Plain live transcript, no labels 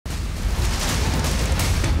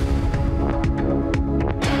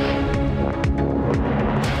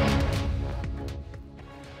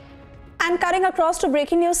cutting across to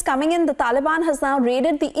breaking news coming in. The Taliban has now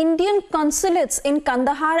raided the Indian consulates in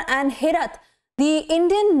Kandahar and Herat. The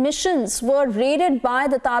Indian missions were raided by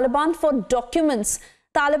the Taliban for documents.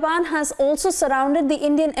 Taliban has also surrounded the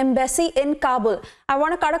Indian embassy in Kabul. I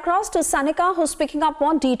want to cut across to Sanika, who's picking up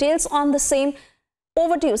more details on the same.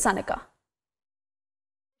 Over to you, Sanika.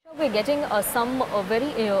 We're getting some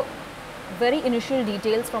very initial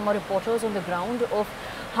details from our reporters on the ground of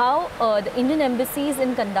how the Indian embassies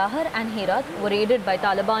in Kandahar and Herat were raided by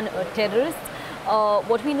Taliban terrorists.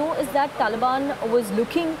 What we know is that Taliban was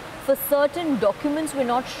looking for certain documents. We're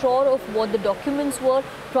not sure of what the documents were,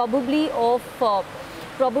 probably of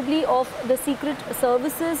the secret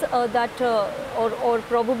services or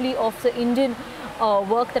probably of the Indian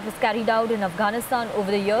work that was carried out in Afghanistan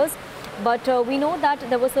over the years. But we know that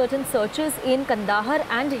there were certain searches in Kandahar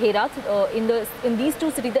and Herat in these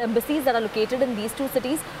two cities, the embassies that are located in these two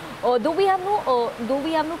cities. Though we have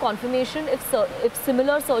no confirmation if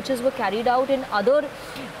similar searches were carried out in other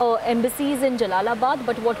embassies in Jalalabad,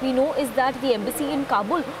 but what we know is that the embassy in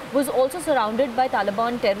Kabul was also surrounded by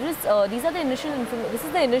Taliban terrorists. This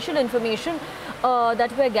is the initial information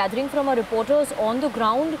that we are gathering from our reporters on the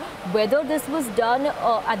ground. Whether this was done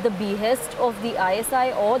at the behest of the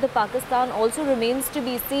ISI or the Pakistan also remains to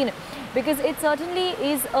be seen, because it certainly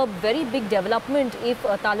is a very big development if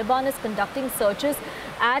Taliban is conducting searches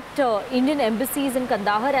at Indian embassies in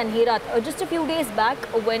Kandahar and Herat. Just a few days back,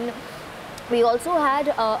 when we also had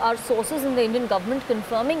our sources in the Indian government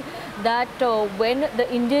confirming that when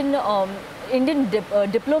the Indian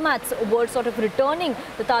diplomats were sort of returning,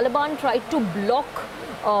 the Taliban tried to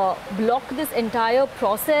block this entire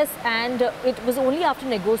process, and it was only after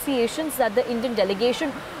negotiations that the Indian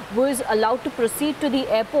delegation was allowed to proceed to the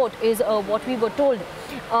airport, is what we were told.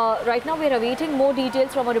 Right now we are awaiting more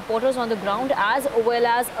details from our reporters on the ground, as well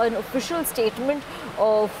as an official statement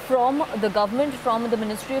from the government, from the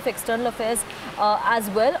Ministry of External Affairs as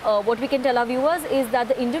well. What we can tell our viewers is that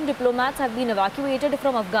the Indian diplomats have been evacuated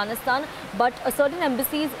from Afghanistan, but certain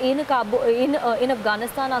embassies in Kabul, in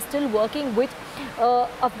Afghanistan are still working with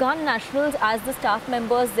Afghan nationals as the staff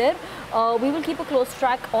members there. We will keep a close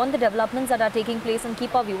track on the developments that are taking place and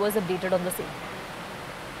keep our viewers updated on the same.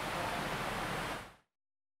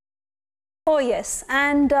 Oh yes,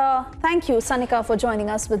 and thank you, Sanika, for joining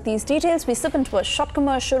us with these details. We slip into a short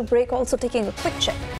commercial break, also taking a quick check